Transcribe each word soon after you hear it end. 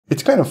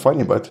kind of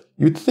funny, but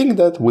you'd think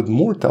that with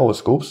more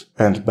telescopes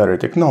and better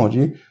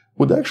technology,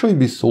 would actually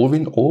be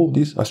solving all of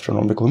these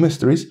astronomical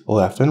mysteries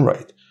left and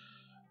right.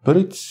 But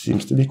it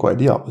seems to be quite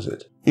the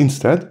opposite.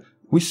 Instead,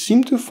 we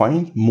seem to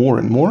find more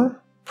and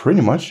more,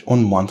 pretty much on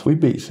a monthly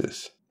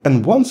basis.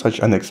 And one such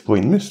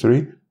unexplained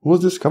mystery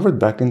was discovered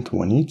back in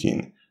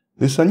 2018.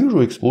 This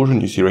unusual explosion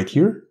you see right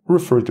here,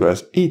 referred to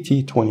as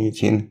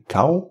AT-2018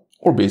 COW,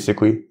 or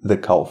basically the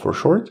COW for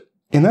short,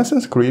 in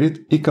essence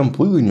created a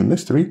completely new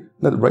mystery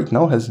that right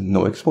now has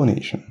no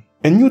explanation.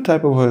 A new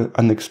type of an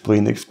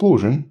unexplained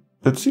explosion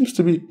that seems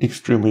to be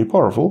extremely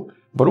powerful,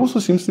 but also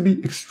seems to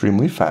be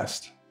extremely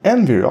fast,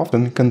 and very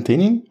often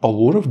containing a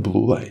lot of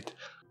blue light.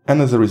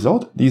 And as a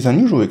result, these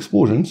unusual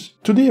explosions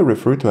today are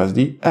referred to as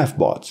the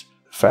FBOTs,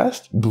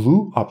 Fast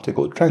Blue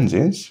Optical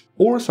Transients,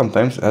 or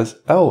sometimes as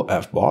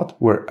LFBOT,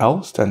 where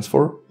L stands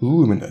for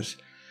luminous,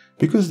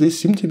 because they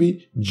seem to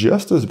be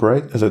just as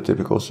bright as a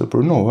typical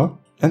supernova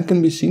and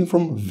can be seen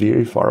from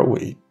very far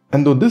away.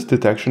 And though this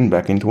detection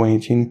back in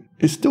 2018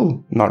 is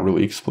still not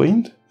really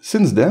explained,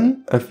 since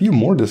then a few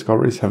more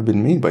discoveries have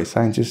been made by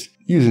scientists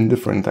using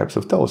different types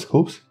of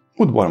telescopes,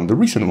 with one of the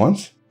recent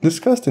ones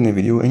discussed in a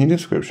video in the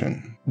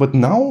description. But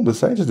now the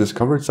scientists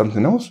discovered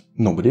something else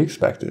nobody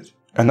expected.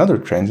 Another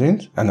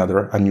transient,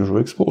 another unusual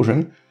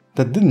explosion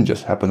that didn't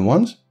just happen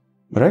once,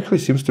 but actually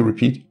seems to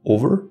repeat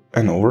over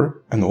and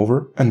over and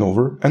over and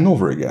over and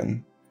over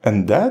again.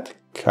 And that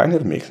kind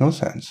of makes no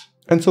sense.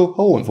 And so,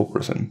 hello info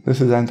person,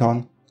 this is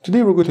Anton.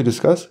 Today we're going to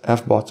discuss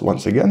FBOTs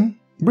once again,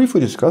 briefly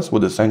discuss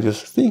what the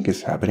scientists think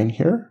is happening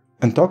here,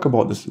 and talk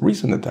about this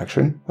recent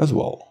detection as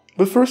well.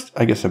 But first,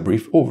 I guess a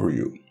brief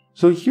overview.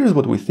 So here's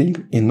what we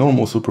think a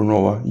normal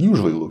supernova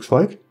usually looks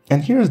like,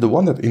 and here's the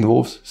one that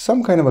involves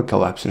some kind of a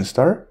collapsing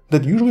star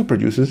that usually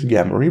produces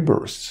gamma ray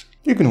bursts.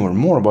 You can learn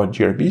more about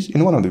GRBs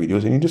in one of the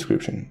videos in the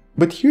description.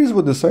 But here's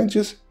what the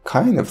scientists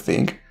kind of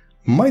think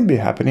might be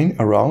happening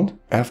around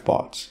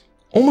FBOTs.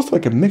 Almost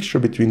like a mixture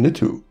between the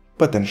two.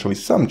 Potentially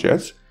some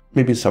jets,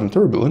 maybe some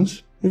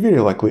turbulence, very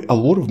likely a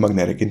lot of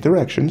magnetic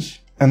interactions,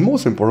 and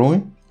most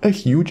importantly, a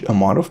huge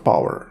amount of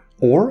power.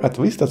 Or at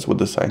least that's what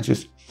the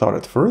scientists thought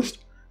at first,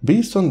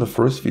 based on the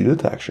first few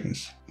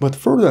detections. But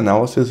further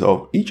analysis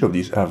of each of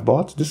these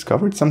FBOTs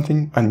discovered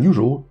something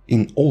unusual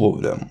in all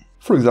of them.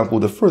 For example,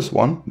 the first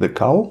one, the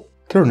COW,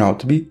 turned out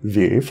to be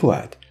very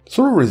flat,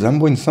 sort of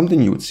resembling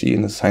something you would see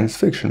in a science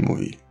fiction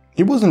movie.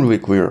 It wasn't really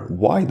clear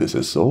why this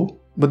is so,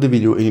 but the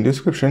video in the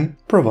description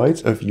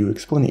provides a few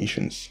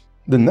explanations.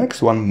 The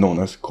next one, known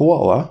as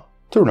Koala,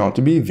 turned out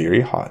to be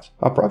very hot,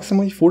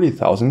 approximately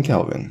 40,000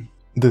 Kelvin.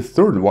 The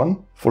third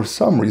one, for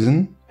some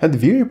reason, had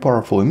very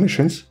powerful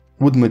emissions,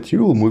 with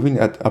material moving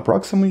at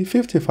approximately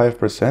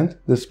 55%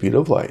 the speed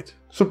of light.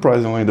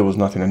 Surprisingly, there was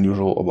nothing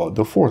unusual about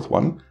the fourth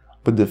one,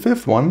 but the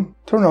fifth one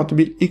turned out to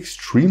be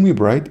extremely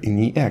bright in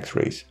the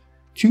X-rays,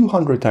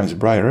 200 times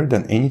brighter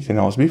than anything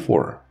else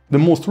before. The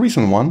most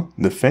recent one,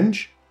 the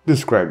Finch,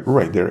 described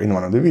right there in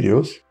one of the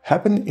videos,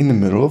 happened in the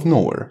middle of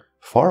nowhere,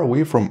 far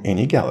away from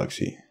any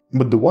galaxy.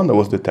 But the one that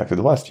was detected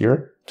last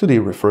year, today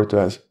referred to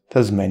as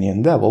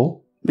Tasmanian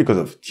Devil, because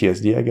of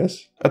TSD I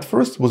guess, at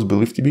first was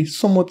believed to be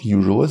somewhat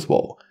usual as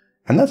well.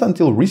 And that's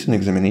until recent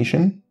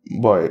examination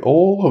by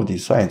all of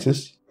these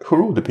scientists who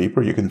wrote the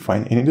paper you can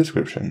find in the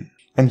description.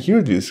 And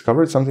here they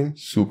discovered something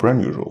super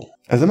unusual.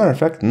 As a matter of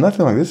fact,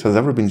 nothing like this has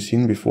ever been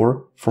seen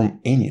before from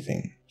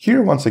anything.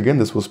 Here once again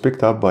this was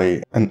picked up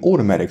by an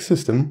automatic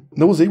system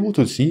that was able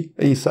to see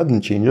a sudden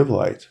change of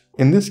light.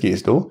 In this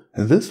case though,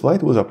 this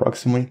light was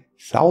approximately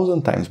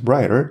 1,000 times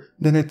brighter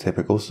than a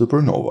typical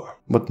supernova.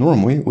 But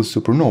normally with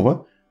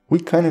supernova, we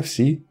kind of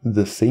see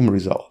the same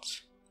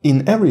results.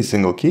 In every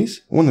single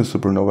case, when a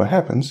supernova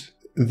happens,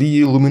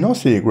 the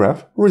luminosity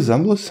graph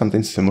resembles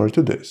something similar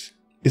to this.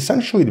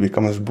 Essentially, it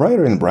becomes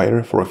brighter and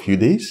brighter for a few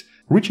days,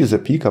 reaches a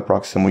peak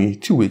approximately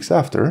 2 weeks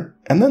after,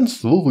 and then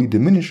slowly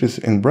diminishes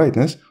in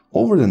brightness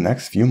over the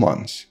next few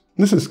months.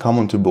 This is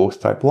common to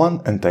both Type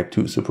 1 and Type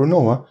 2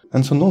 supernova,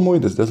 and so normally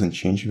this doesn't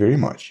change very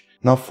much.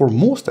 Now for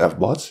most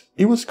FBOTs,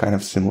 it was kind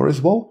of similar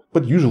as well,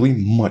 but usually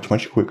much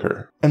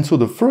quicker. And so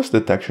the first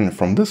detection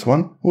from this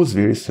one was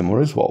very similar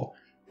as well.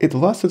 It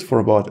lasted for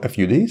about a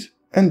few days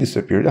and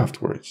disappeared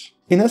afterwards,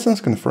 in essence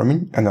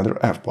confirming another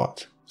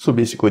FBOT. So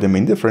basically the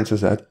main difference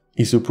is that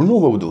a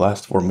supernova would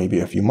last for maybe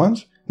a few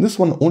months, this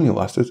one only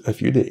lasted a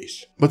few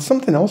days. But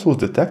something else was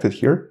detected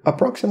here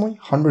approximately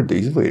 100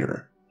 days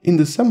later. In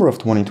December of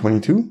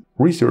 2022,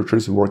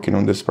 researchers working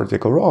on this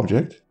particular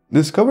object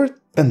discovered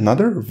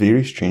another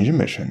very strange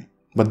emission.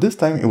 But this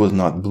time it was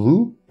not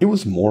blue, it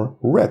was more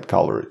red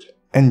colored,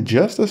 and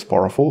just as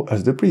powerful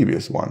as the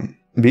previous one.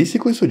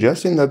 Basically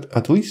suggesting that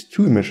at least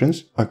 2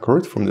 emissions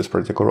occurred from this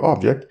particular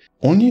object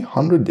only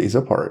 100 days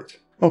apart.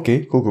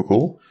 Okay,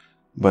 cool.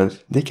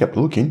 But they kept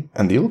looking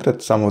and they looked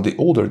at some of the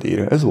older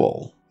data as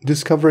well,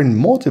 discovering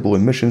multiple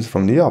emissions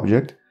from the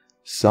object,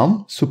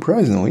 some,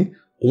 surprisingly,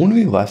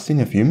 only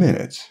lasting a few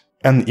minutes.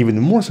 And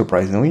even more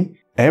surprisingly,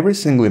 every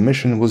single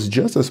emission was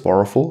just as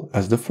powerful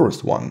as the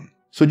first one,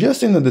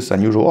 suggesting that this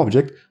unusual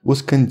object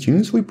was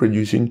continuously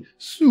producing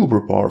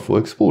super powerful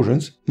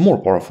explosions, more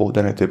powerful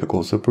than a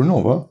typical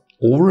supernova,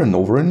 over and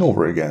over and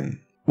over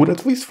again, with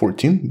at least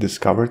 14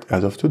 discovered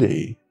as of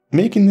today,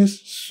 making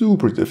this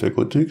super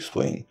difficult to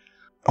explain.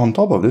 On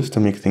top of this, to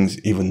make things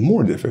even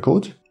more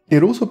difficult,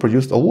 it also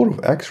produced a lot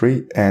of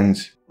X-ray and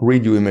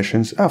radio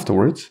emissions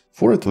afterwards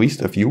for at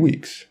least a few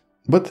weeks.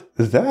 But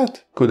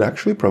that could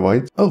actually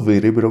provide a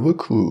little bit of a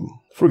clue.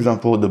 For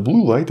example, the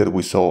blue light that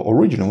we saw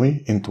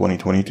originally in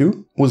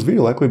 2022 was very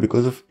likely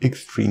because of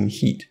extreme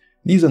heat.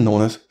 These are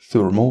known as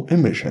thermal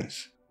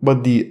emissions.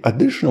 But the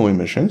additional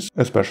emissions,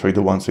 especially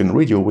the ones in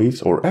radio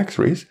waves or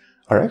X-rays,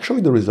 are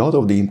actually the result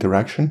of the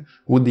interaction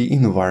with the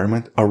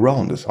environment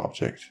around this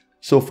object.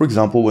 So for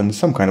example, when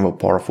some kind of a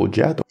powerful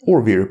jet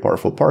or very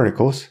powerful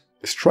particles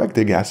strike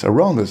the gas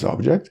around this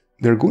object,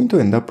 they're going to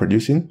end up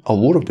producing a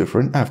lot of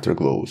different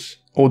afterglows.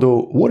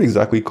 Although what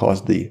exactly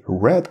caused the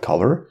red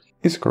color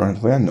is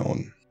currently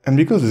unknown. And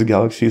because this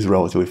galaxy is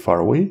relatively far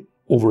away,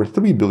 over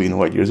 3 billion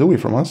light years away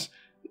from us,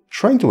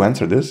 trying to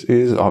answer this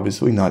is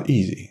obviously not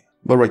easy.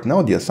 But right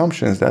now the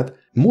assumption is that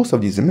most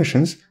of these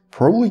emissions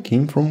probably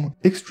came from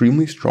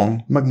extremely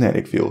strong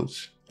magnetic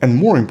fields. And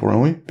more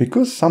importantly,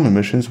 because some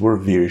emissions were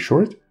very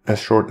short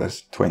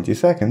as 20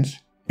 seconds,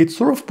 it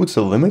sort of puts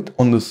a limit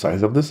on the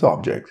size of this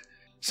object.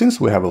 Since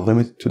we have a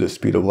limit to the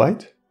speed of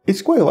light,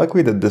 it's quite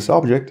likely that this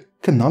object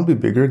cannot be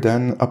bigger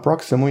than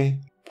approximately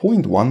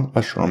 0.1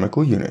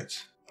 astronomical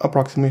units,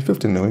 approximately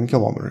 15 million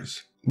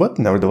kilometers. But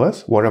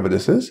nevertheless, whatever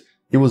this is,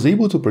 it was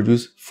able to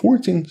produce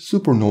 14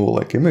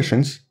 supernova-like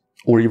emissions,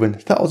 or even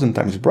 1,000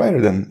 times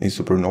brighter than a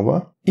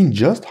supernova, in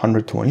just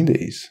 120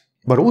 days,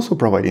 but also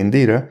providing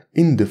data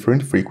in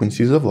different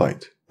frequencies of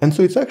light. And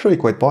so it's actually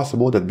quite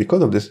possible that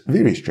because of this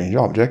very strange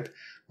object,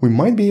 we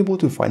might be able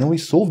to finally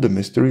solve the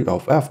mystery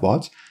of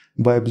FBOTs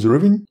by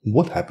observing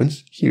what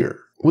happens here.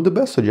 With the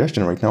best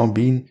suggestion right now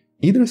being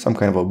either some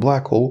kind of a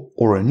black hole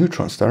or a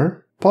neutron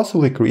star,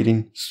 possibly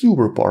creating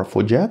super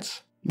powerful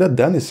jets that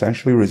then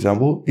essentially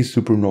resemble a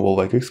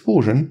supernova-like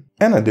explosion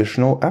and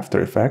additional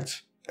after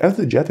effects as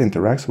the jet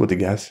interacts with the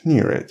gas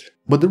near it.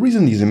 But the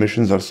reason these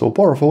emissions are so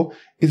powerful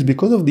is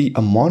because of the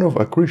amount of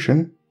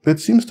accretion that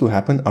seems to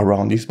happen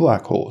around these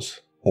black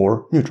holes,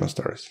 or neutron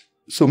stars.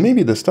 So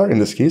maybe the star in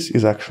this case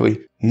is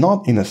actually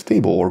not in a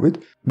stable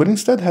orbit, but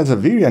instead has a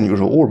very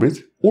unusual orbit,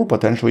 or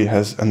potentially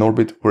has an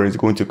orbit where it's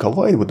going to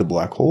collide with the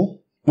black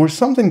hole, where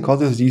something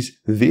causes these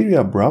very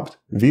abrupt,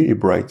 very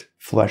bright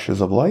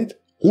flashes of light,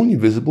 only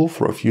visible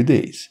for a few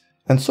days.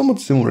 And somewhat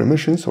similar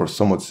emissions or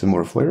somewhat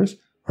similar flares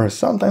are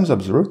sometimes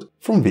observed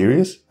from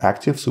various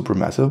active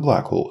supermassive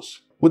black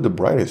holes, with the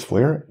brightest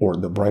flare, or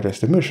the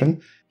brightest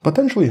emission,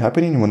 potentially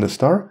happening when the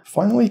star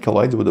finally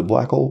collides with a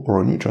black hole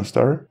or a neutron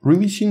star,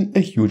 releasing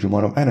a huge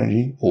amount of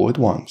energy all at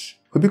once.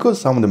 But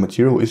because some of the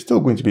material is still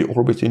going to be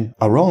orbiting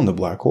around the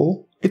black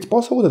hole, it's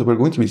possible that we're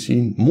going to be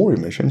seeing more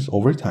emissions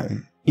over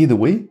time. Either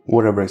way,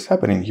 whatever is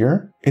happening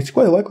here, it's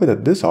quite likely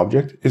that this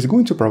object is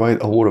going to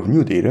provide a lot of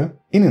new data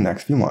in the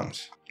next few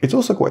months. It's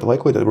also quite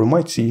likely that we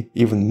might see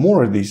even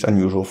more of these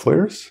unusual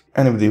flares,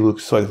 and if they look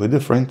slightly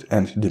different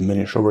and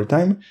diminish over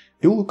time,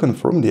 it will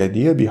confirm the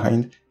idea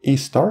behind a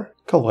star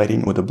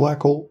colliding with a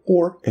black hole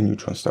or a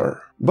neutron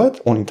star. But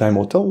only time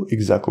will tell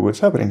exactly what's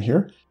happening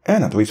here,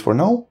 and at least for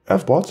now,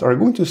 FBOTs are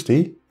going to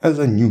stay as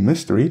a new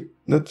mystery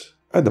that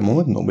at the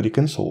moment nobody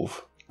can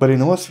solve. But in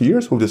the last few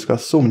years we've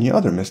discussed so many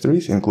other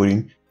mysteries,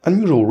 including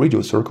unusual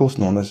radio circles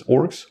known as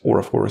orcs, or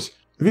of course,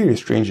 very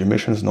strange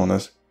emissions known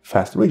as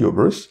fast radio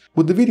bursts,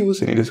 with the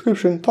videos in the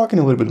description talking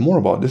a little bit more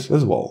about this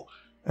as well.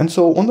 And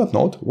so on that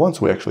note, once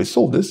we actually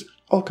solve this,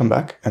 I'll come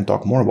back and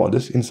talk more about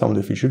this in some of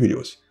the future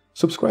videos.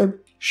 Subscribe,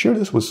 share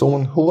this with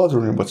someone who loves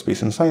learning about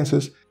space and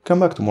sciences, come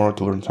back tomorrow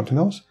to learn something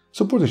else,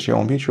 support the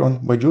channel on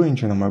Patreon by joining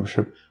channel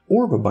membership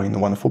or by buying the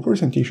Wonderful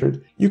Person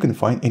t-shirt you can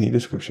find in the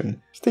description.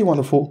 Stay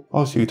wonderful,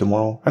 I'll see you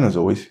tomorrow, and as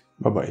always,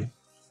 bye bye.